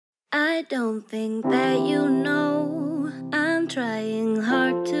I don't think that you know, I'm trying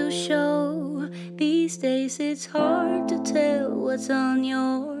hard to show. These days it's hard to tell what's on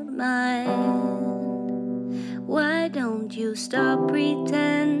your mind. Why don't you stop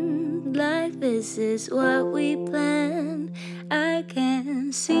pretend like this is what we planned? I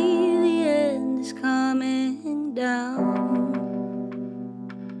can see the end is coming down.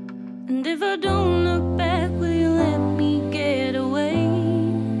 And if I don't look back, will you let me get away?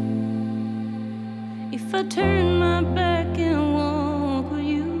 If I turn my back and walk, will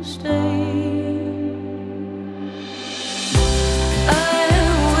you stay?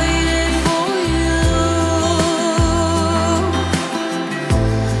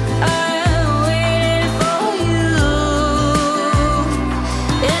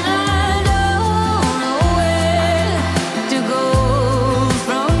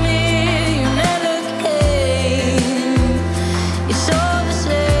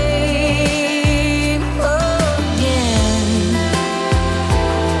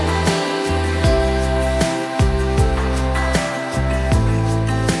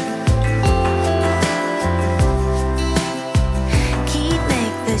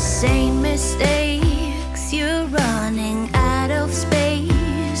 Same mistakes, you're running out of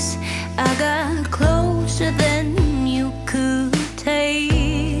space. I got closer than you could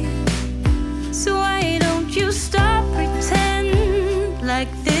take. So why don't you stop pretend like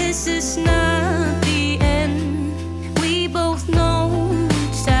this is not